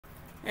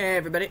Hey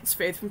everybody, it's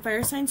Faith from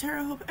Fire Sign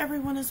Tarot. Hope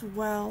everyone is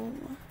well.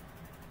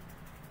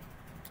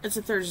 It's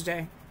a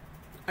Thursday.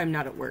 I'm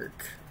not at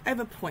work. I have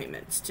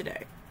appointments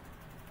today.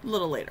 A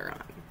little later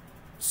on.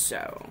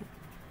 So, I'm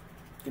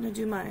gonna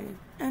do my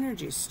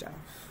energy stuff.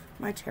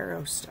 My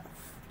tarot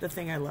stuff. The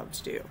thing I love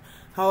to do.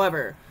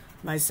 However,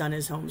 my son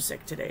is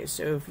homesick today,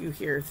 so if you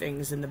hear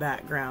things in the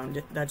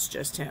background, that's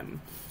just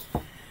him.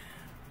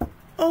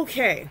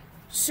 Okay,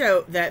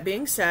 so that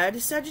being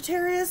said,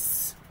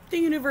 Sagittarius, the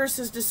universe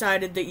has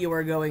decided that you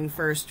are going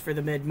first for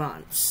the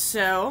mid-month.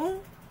 So,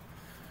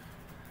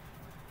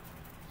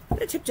 I'm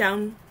going to tip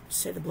down,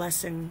 say the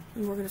blessing,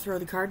 and we're going to throw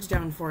the cards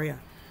down for you.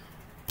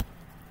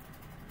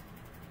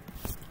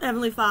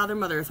 Heavenly Father,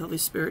 Mother Earth, Holy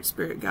Spirit,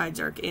 Spirit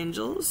Guides,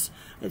 Archangels,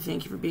 I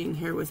thank you for being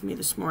here with me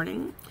this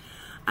morning.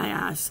 I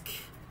ask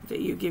that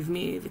you give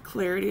me the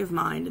clarity of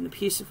mind and the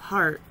peace of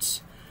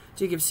heart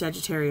to give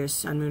Sagittarius,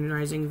 Sun, Moon, and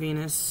Rising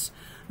Venus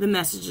the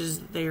messages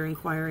that they are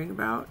inquiring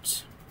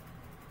about.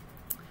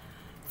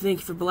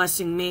 Thank you for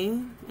blessing me,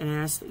 and I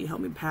ask that you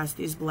help me pass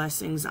these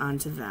blessings on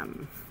to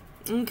them.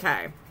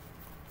 Okay.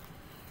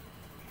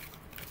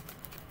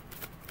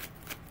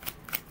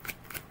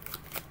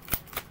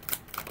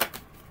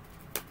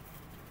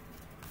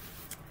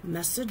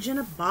 Message in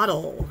a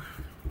bottle.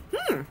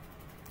 All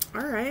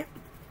right.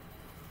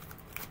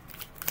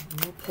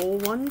 We'll pull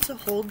one to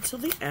hold till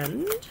the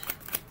end.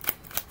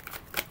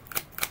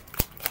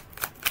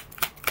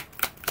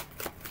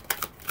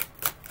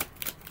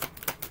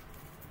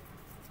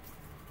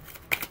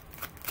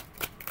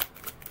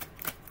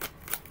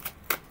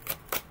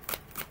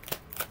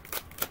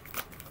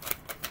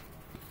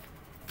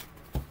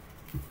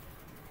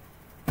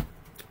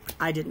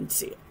 I didn't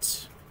see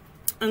it.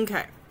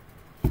 Okay.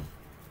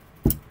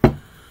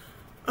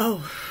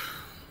 Oh,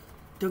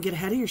 don't get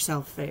ahead of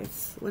yourself,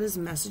 Faith. What does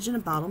message in a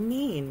bottle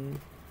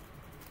mean?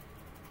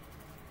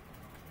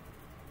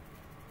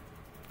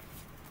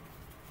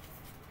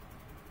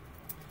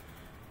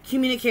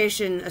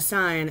 Communication, a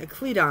sign, a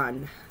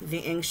Cledon,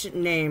 the ancient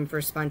name for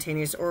a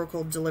spontaneous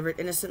oracle delivered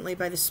innocently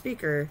by the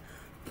speaker,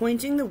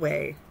 pointing the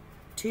way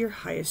to your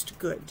highest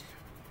good.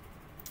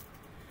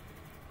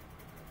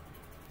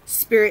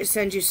 Spirit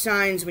sends you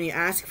signs when you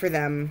ask for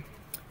them.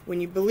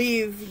 When you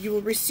believe, you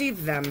will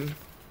receive them.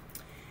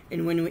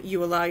 And when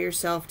you allow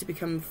yourself to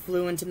become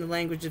fluent in the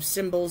language of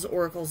symbols,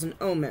 oracles, and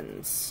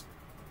omens.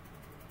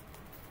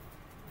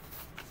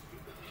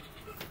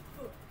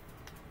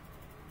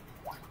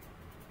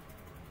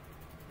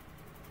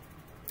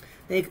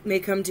 They may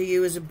come to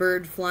you as a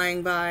bird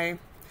flying by,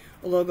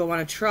 a logo on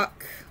a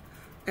truck,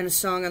 and a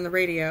song on the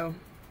radio.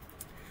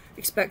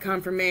 Expect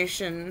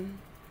confirmation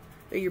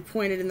that you're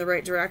pointed in the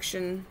right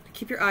direction.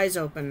 Keep your eyes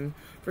open,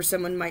 for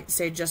someone might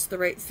say just the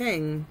right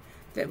thing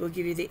that will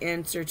give you the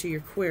answer to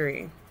your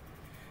query.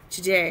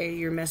 Today,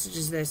 your message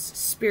is this: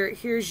 Spirit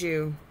hears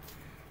you,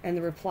 and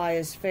the reply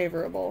is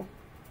favorable.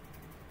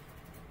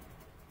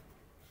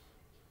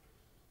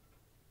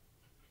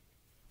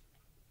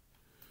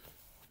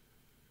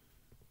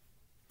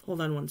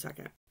 Hold on one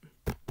second.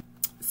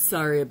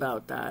 Sorry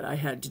about that. I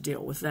had to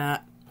deal with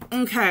that.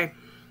 Okay.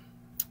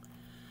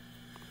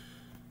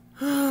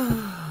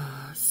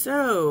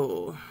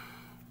 So,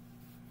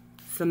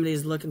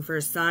 somebody's looking for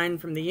a sign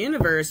from the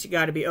universe. You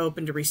got to be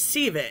open to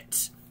receive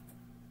it.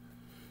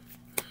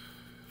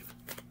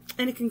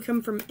 And it can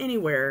come from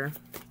anywhere.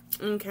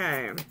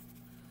 Okay.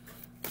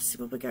 Let's see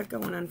what we got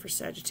going on for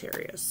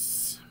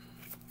Sagittarius.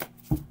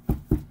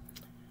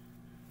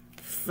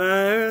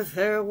 Fire,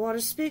 fair water,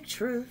 speak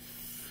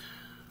truth.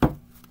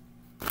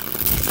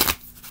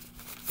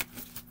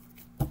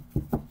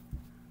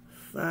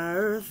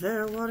 Fire,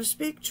 fair water,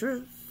 speak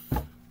truth.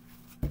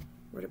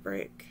 Where'd it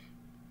break?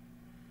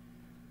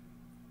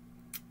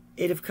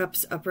 Eight of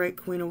Cups upright,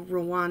 Queen of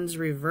Wands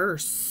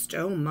reversed.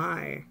 Oh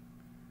my.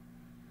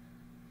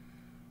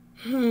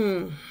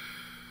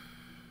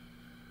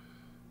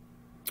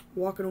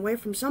 Walking away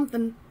from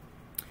something.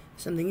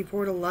 Something you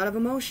poured a lot of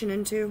emotion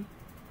into.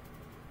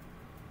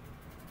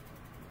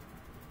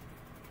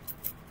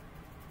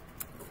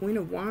 Queen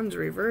of Wands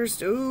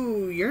reversed.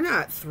 Ooh, you're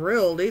not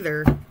thrilled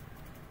either.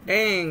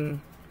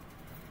 Dang.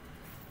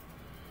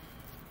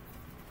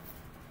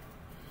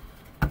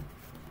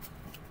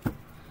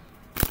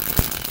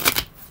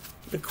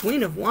 The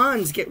Queen of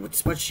Wands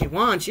gets what she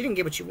wants. You didn't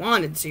get what you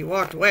wanted, so you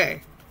walked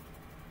away.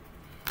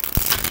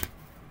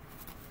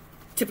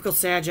 Typical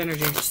Sag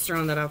energy, just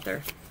throwing that out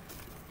there.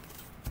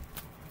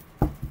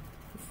 I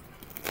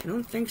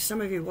don't think some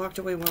of you walked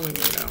away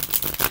willingly, though.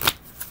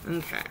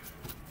 Okay.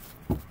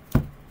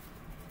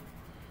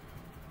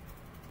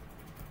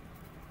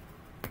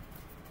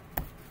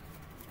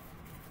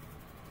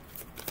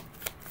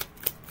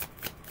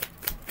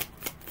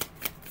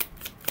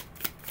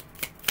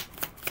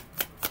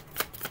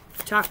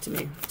 Talk to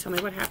me. Tell me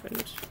what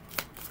happened.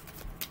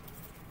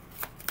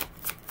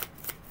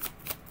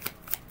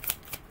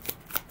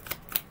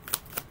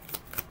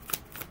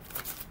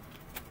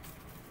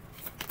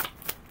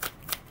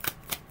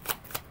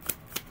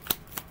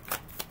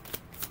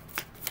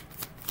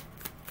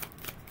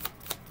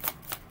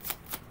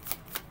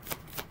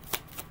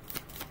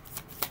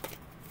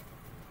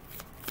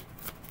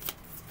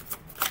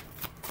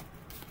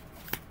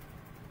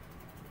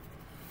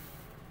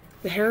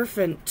 The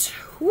Hierophant.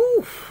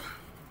 Whew.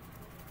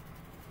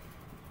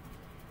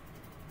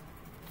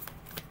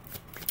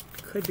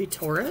 Could be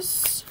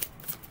Taurus.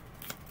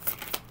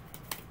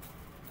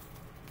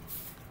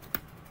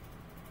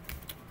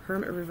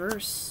 Hermit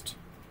reversed.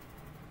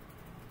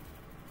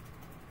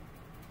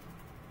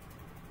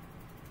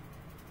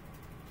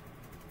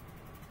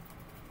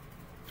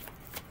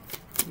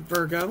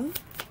 Virgo.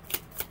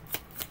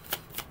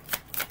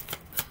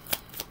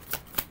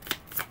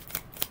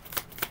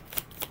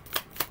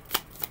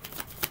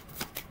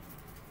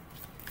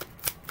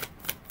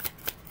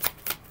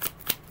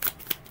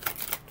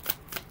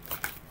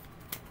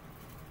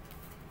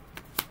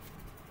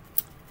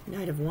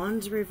 Knight of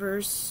Wands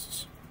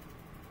reversed.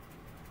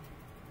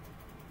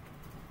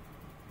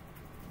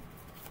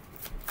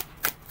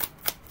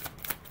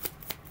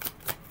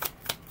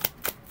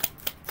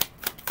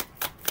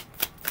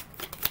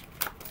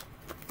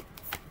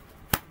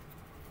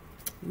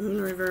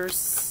 Moon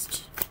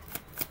reversed.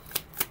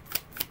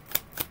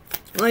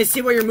 Well, I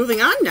see where you're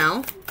moving on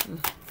now.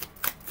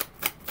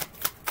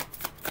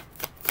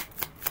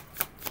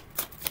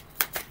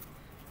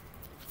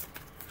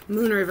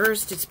 Moon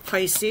reversed, it's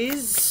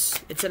Pisces.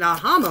 It's an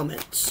aha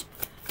moment.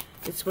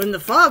 It's when the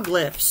fog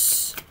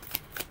lifts.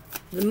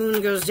 The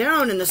moon goes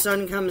down and the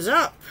sun comes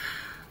up.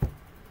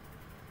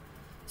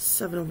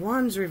 Seven of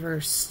Wands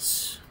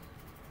reversed.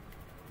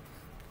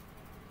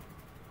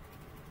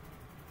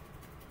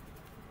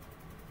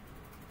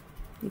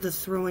 The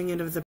throwing in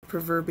of the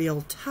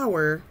proverbial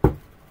towel.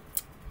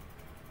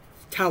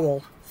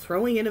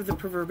 Throwing in of the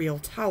proverbial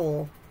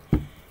towel.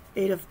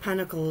 Eight of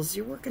Pentacles.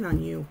 You're working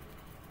on you.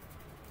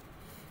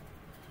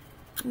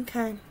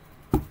 Okay.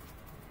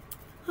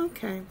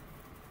 Okay.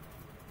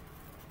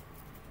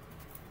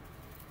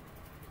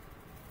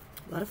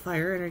 A lot of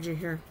fire energy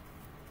here.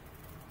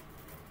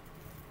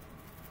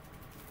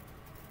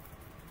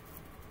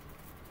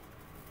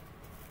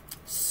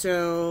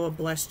 So, a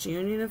blessed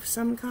union of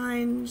some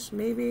kind,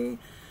 maybe.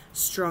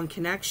 Strong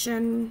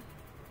connection.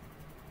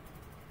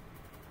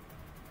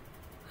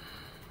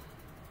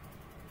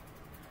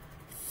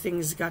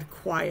 Things got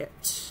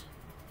quiet.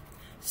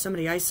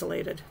 Somebody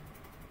isolated.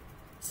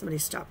 Somebody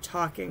stopped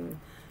talking.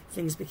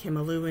 Things became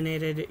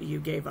illuminated. You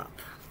gave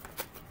up.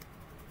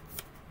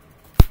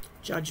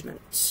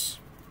 Judgment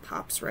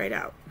pops right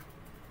out.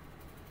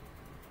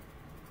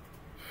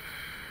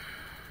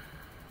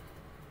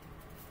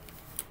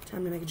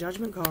 Time to make a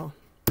judgment call.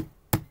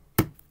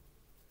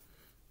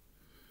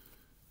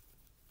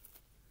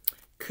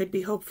 Could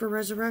be hope for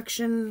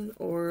resurrection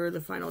or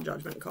the final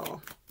judgment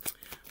call.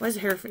 Why is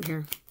the Hierophant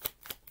here?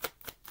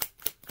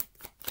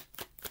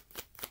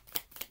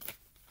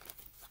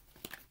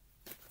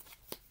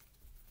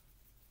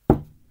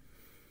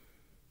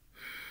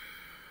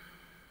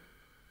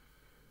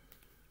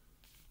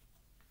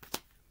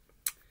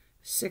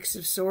 Six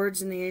of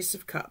Swords and the Ace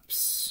of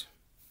Cups.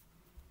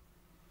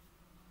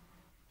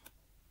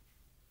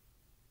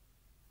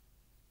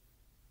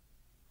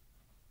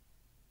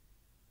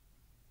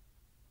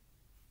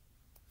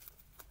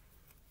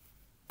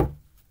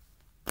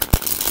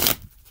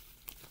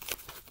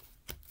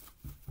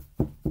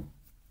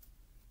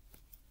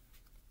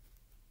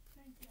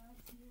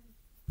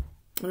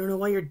 I don't know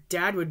why your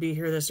dad would be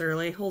here this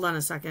early. Hold on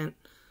a second.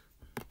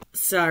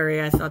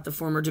 Sorry, I thought the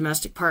former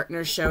domestic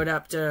partner showed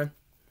up to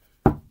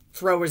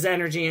throw his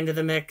energy into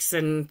the mix,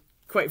 and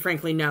quite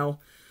frankly, no.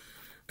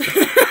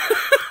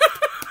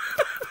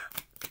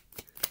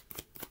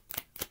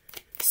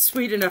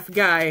 Sweet enough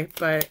guy,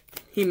 but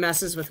he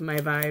messes with my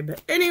vibe.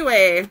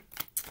 Anyway,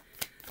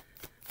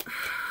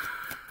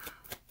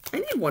 I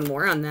need one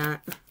more on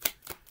that.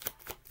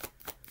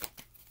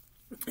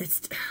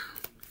 It's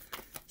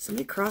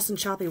somebody crossing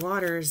choppy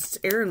waters. It's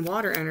air and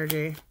water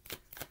energy.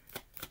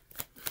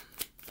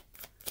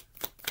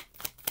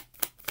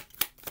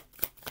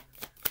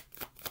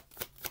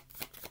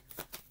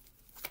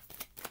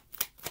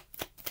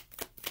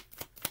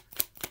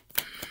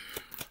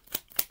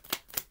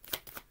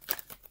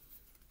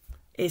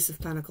 Ace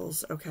of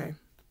Pentacles, okay.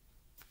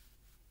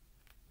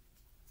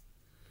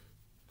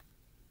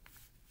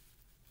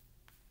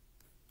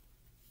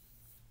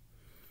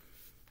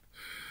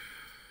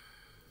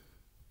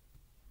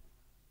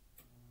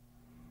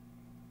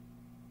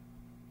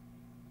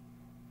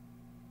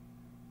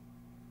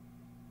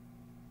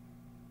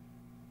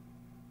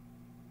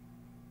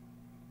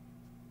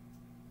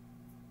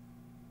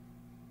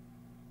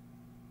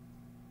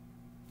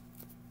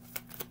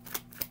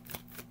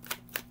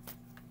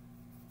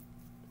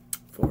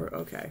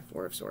 Okay,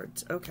 Four of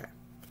Swords. Okay.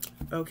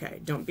 Okay,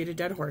 don't beat a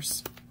dead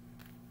horse.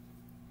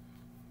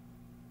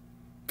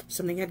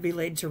 Something had to be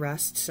laid to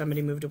rest.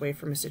 Somebody moved away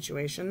from a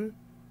situation.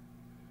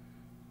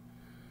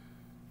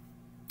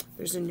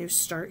 There's a new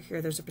start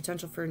here. There's a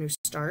potential for a new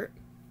start.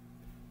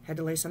 Had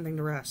to lay something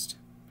to rest.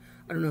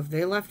 I don't know if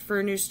they left for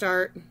a new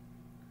start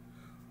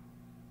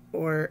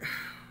or...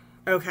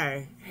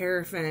 Okay,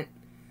 Hierophant.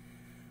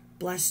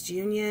 Blessed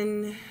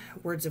union.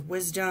 Words of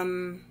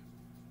wisdom.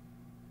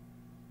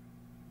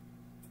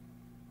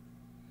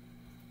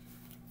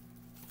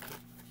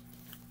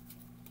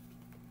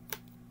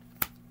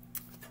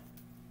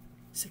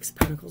 Six of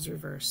Pentacles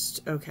reversed.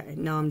 Okay,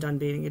 now I'm done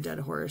beating a dead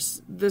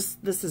horse. This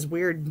is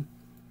weird.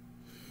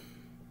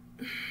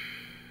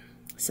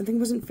 Something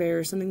wasn't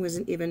fair. Something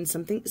wasn't even.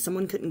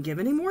 Someone couldn't give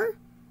anymore?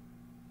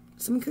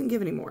 Someone couldn't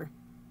give anymore.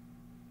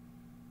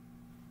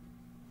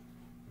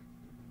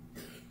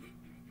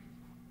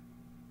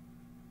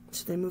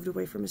 So they moved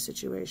away from a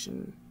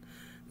situation.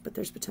 But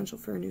there's potential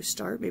for a new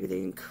start. Maybe they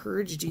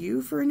encouraged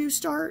you for a new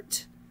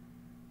start.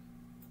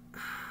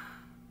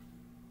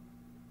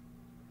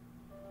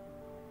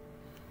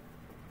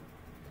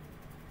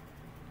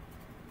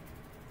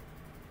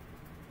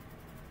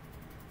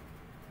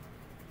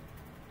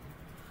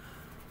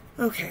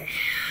 Okay.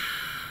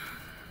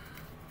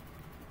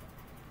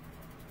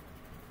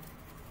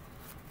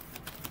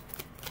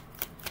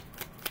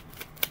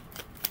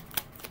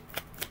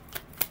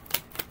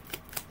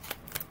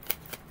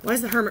 Why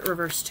is the Hermit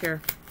reversed here?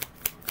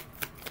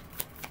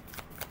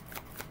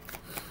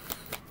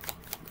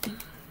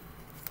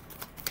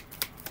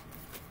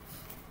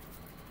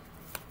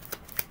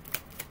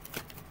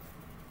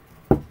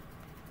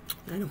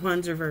 Nine of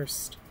Wands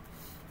reversed.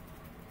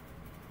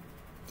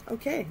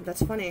 Okay,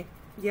 that's funny.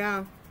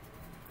 Yeah.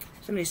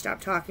 Somebody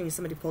stopped talking,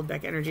 somebody pulled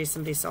back energy,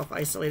 somebody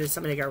self-isolated,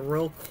 somebody got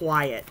real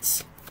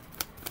quiet.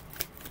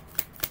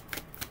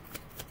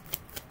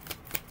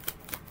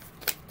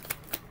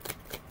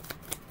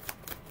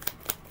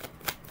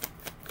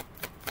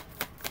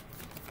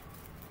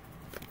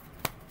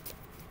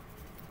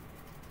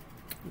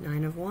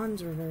 Nine of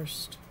Wands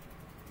reversed.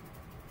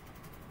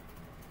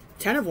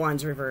 Ten of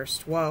Wands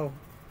reversed. Whoa.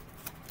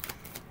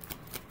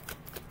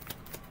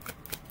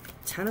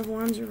 Ten of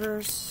Wands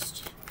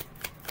reversed.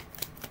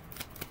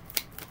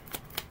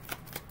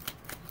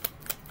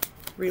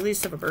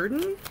 Release of a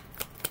burden.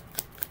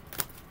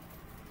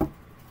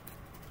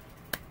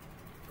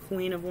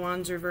 Queen of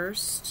Wands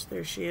reversed.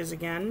 There she is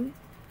again.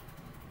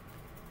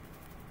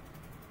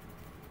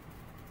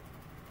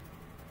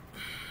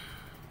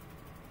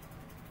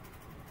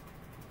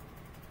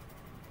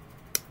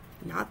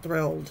 Not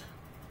thrilled.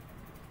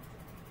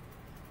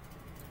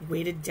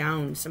 Weighted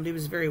down. Somebody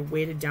was very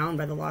weighted down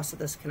by the loss of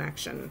this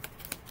connection.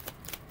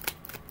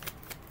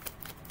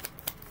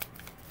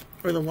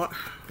 Or the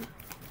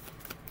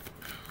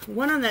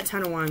one on that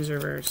Ten of Wands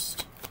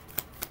reversed.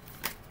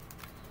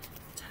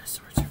 Ten of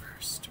Swords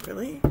reversed.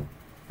 Really?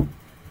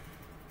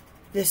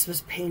 This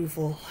was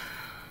painful.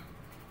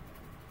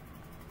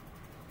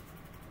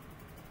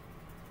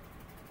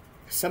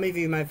 Some of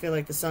you might feel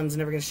like the sun's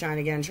never going to shine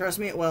again. Trust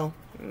me, it will.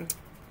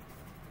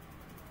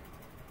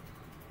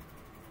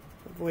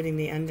 Avoiding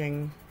the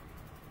ending.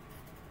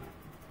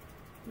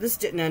 This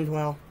didn't end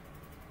well.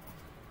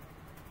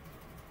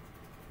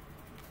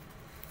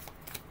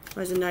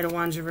 Why is the Knight of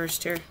Wands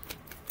reversed here?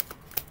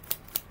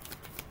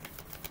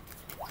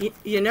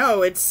 You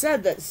know, it's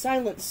said that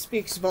silence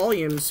speaks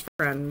volumes,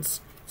 friends.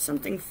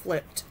 Something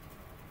flipped.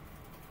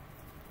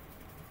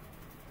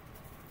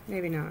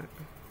 Maybe not.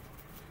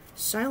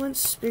 Silence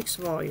speaks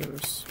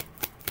volumes.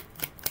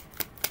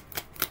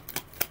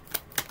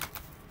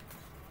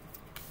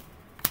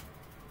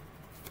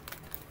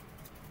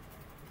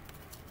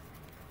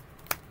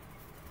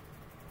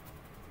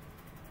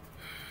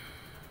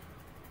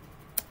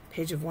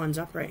 Page of Wands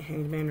upright,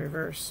 Hanged Man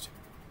reversed.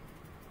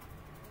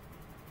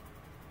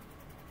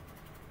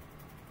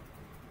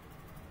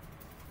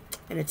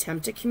 An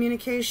attempt at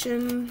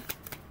communication.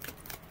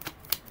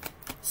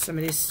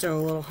 Somebody's still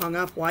a little hung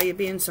up. Why you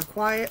being so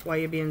quiet? Why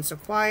you being so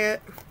quiet?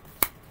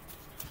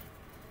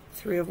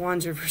 Three of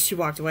Wands reversed. You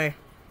walked away.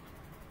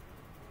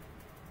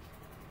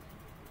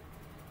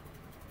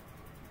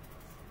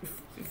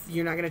 If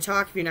you're not going to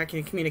talk, if you're not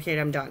going to communicate,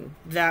 I'm done.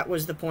 That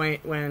was the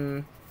point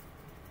when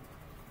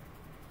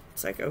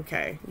it's like,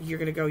 okay, you're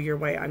going to go your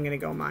way, I'm going to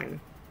go mine.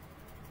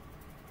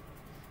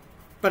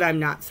 But I'm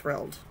not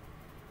thrilled.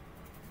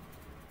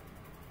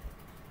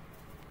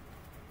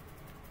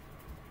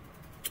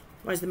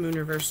 Why is the Moon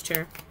reversed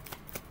here?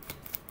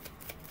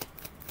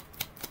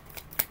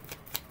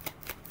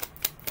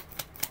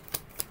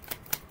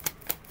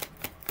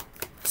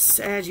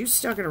 Sad, you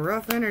stuck in a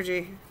rough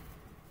energy.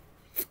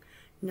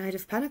 Knight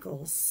of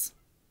Pentacles.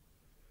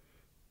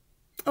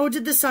 Oh,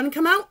 did the sun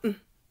come out?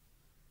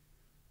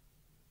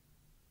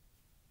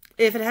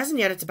 If it hasn't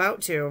yet, it's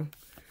about to.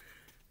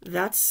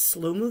 That's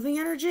slow-moving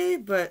energy,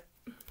 but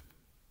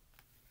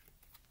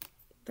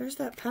there's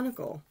that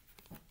pentacle.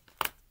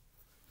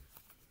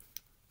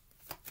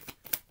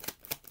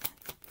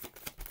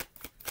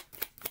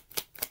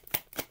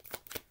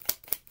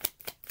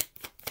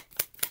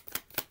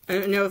 I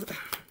don't know if...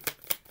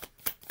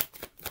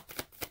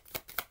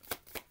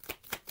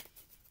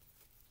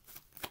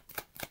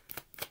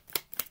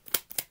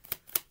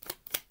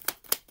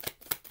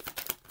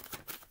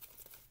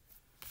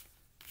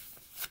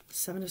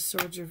 Seven of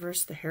Swords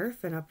reversed, the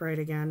Hierophant upright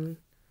again.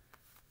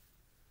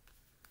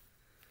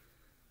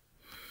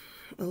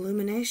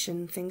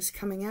 Illumination, things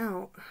coming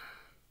out.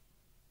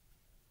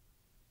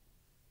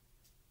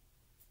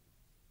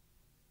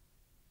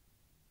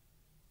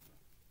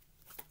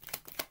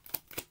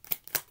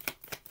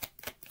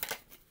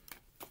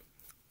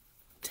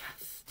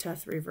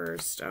 Death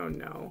reversed. Oh,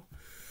 no.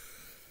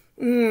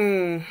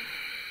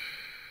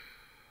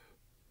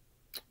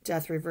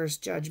 Death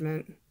reversed,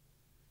 Judgment.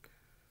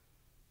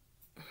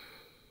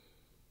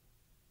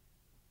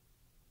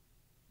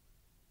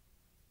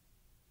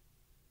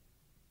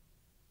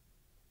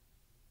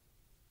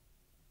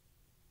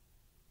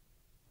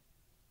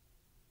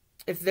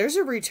 If there's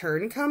a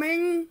return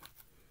coming,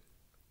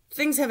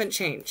 things haven't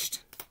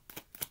changed.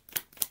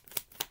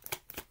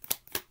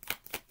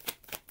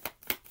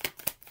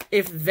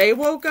 If they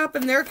woke up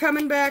and they're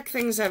coming back,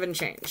 things haven't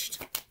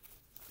changed.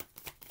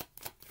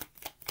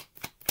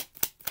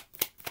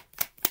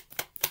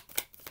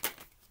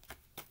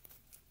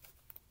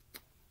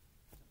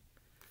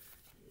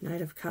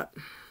 Knight of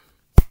Cups.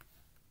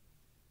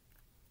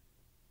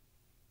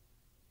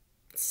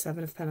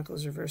 Seven of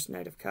Pentacles reversed,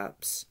 Knight of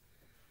Cups.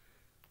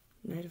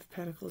 Knight of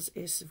Pentacles,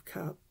 Ace of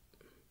Cups.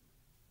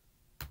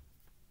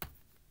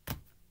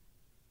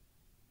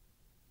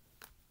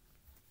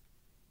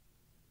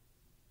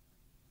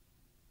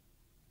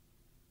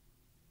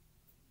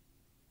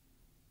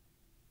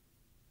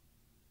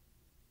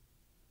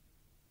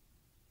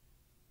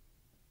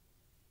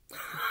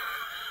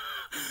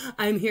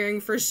 I'm hearing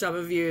for some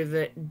of you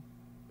that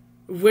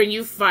when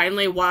you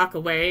finally walk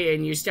away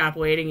and you stop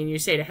waiting and you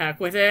say to heck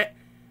with it,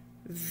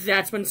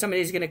 that's when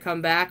somebody's going to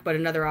come back, but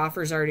another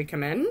offer's already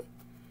come in.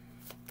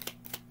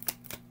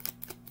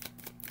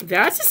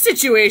 That's a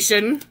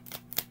situation.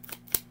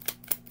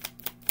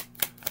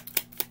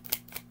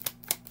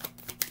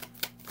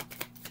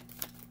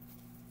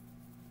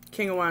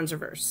 King of Wands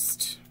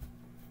reversed.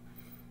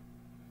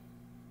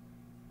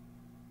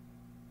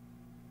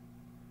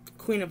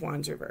 Queen of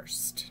Wands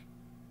reversed.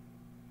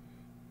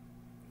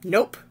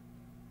 Nope.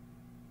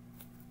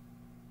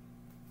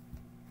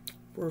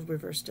 World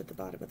reversed at the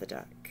bottom of the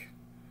deck.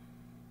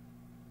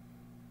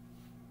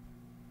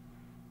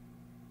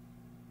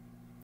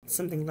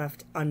 Something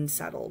left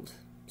unsettled.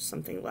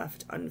 Something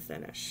left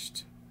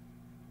unfinished.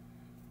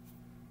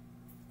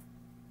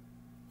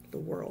 The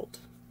world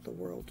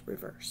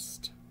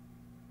reversed.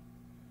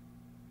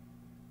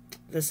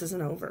 This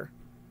isn't over.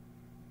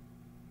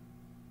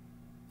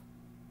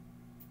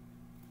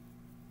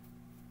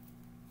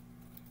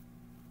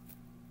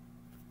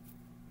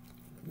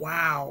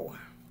 Wow.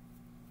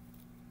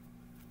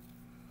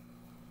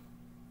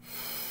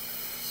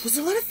 There's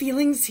a lot of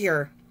feelings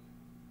here.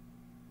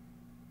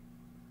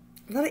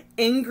 A lot of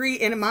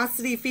angry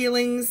animosity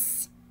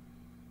feelings.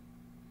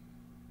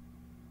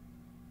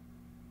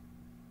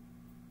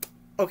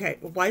 Okay,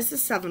 well, why is the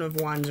Seven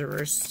of Wands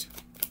reversed?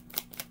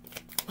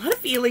 A lot of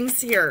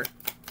feelings here.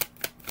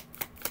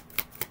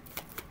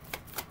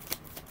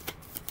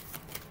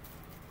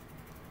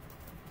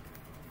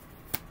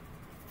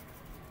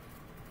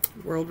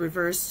 World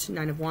reversed,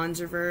 Nine of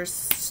Wands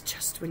reversed.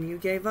 Just when you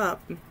gave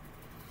up,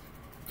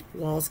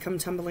 walls come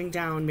tumbling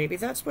down. Maybe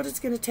that's what it's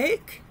going to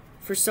take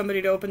for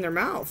somebody to open their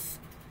mouth.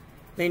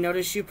 They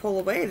notice you pull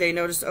away. They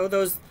notice, oh,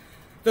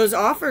 those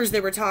offers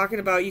they were talking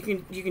about, you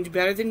can do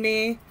better than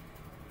me.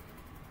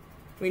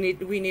 We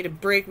need a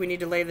break. We need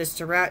to lay this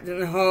to rest.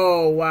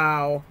 Oh,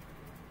 wow.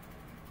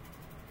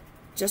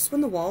 Just when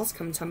the walls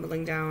come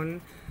tumbling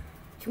down.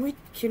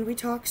 Can we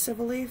talk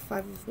civilly?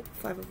 Five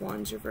of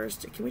Wands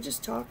reversed. Can we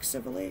just talk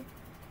civilly?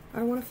 I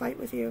don't want to fight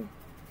with you.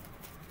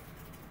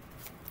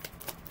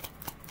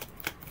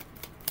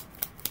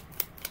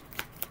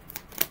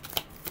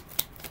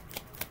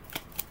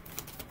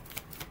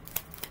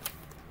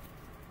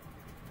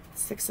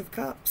 Six of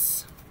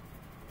Cups.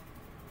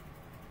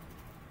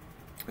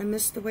 I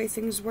missed the way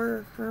things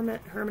were.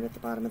 Hermit at the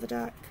bottom of the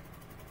deck.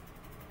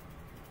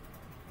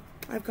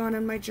 I've gone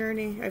on my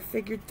journey. I've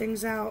figured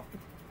things out.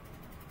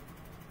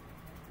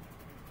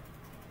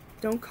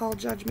 Don't call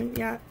judgment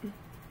yet.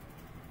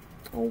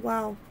 Oh,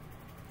 wow.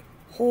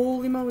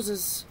 Holy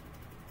Moses.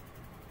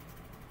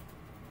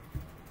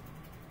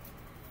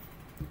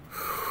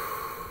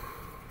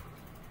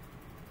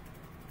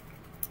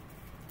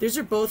 These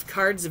are both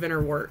cards of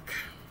inner work.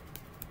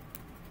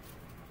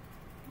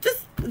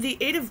 The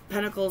Eight of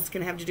Pentacles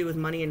can have to do with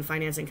money and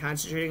finance and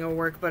concentrating on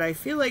work, but I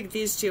feel like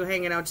these two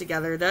hanging out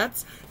together,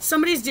 that's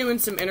somebody's doing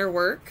some inner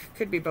work.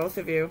 Could be both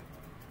of you.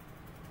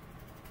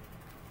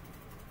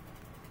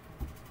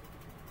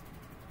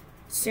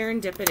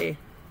 Serendipity.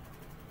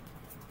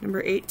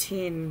 Number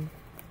 18.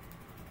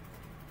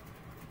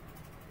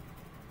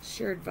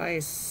 Shared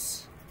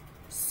advice.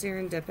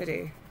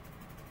 Serendipity.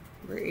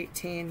 Number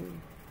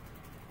 18.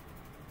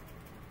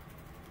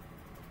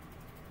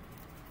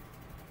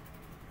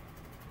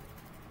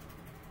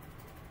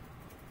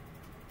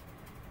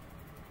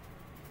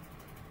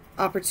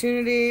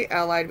 Opportunity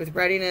allied with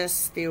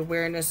readiness, the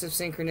awareness of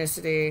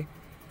synchronicity,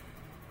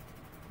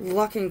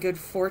 luck and good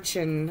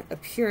fortune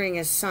appearing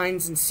as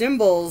signs and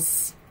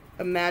symbols,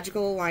 a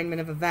magical alignment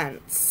of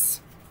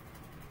events.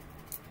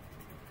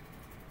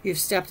 You've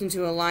stepped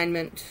into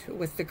alignment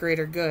with the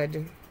greater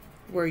good,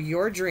 where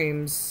your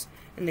dreams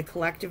and the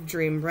collective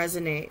dream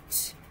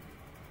resonate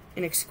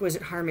in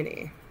exquisite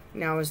harmony.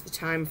 Now is the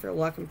time for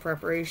luck and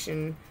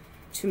preparation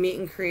to meet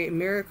and create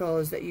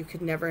miracles that you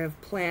could never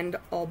have planned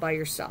all by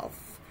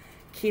yourself.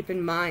 keep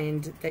in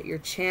mind that your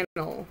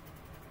channel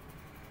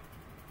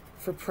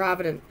for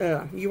providence,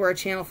 you are a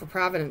channel for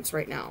providence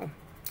right now,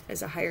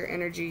 as a higher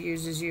energy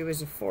uses you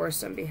as a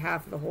force on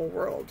behalf of the whole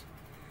world.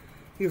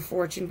 Your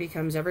fortune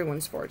becomes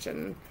everyone's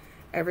fortune.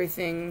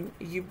 Everything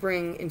you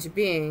bring into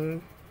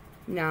being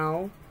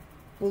now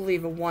will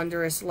leave a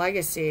wondrous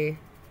legacy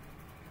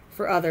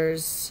for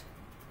others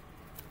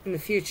in the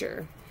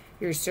future.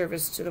 Your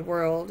service to the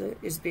world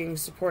is being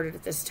supported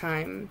at this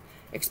time.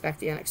 Expect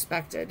the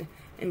unexpected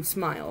and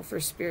smile, for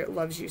Spirit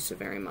loves you so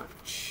very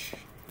much.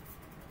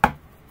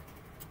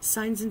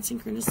 Signs and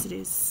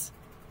synchronicities.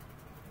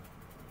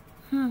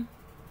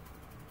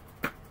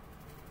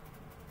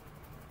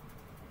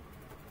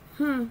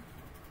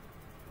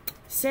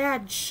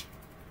 Sag.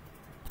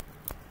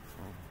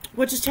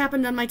 What just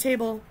happened on my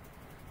table?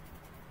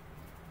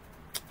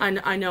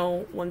 I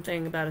know one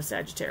thing about a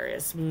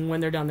Sagittarius. When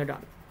they're done, they're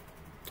done.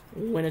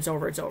 When it's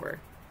over, it's over.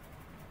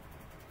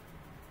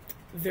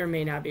 There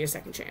may not be a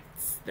second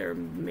chance. There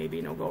may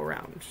be no go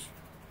around.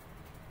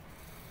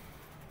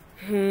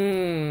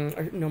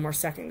 Or no more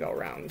second go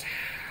around.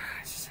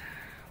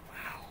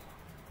 Wow.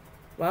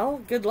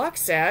 Well, good luck,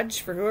 Sag,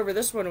 for whoever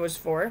this one was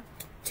for.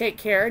 Take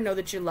care, know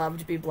that you're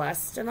loved, be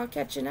blessed, and I'll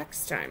catch you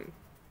next time.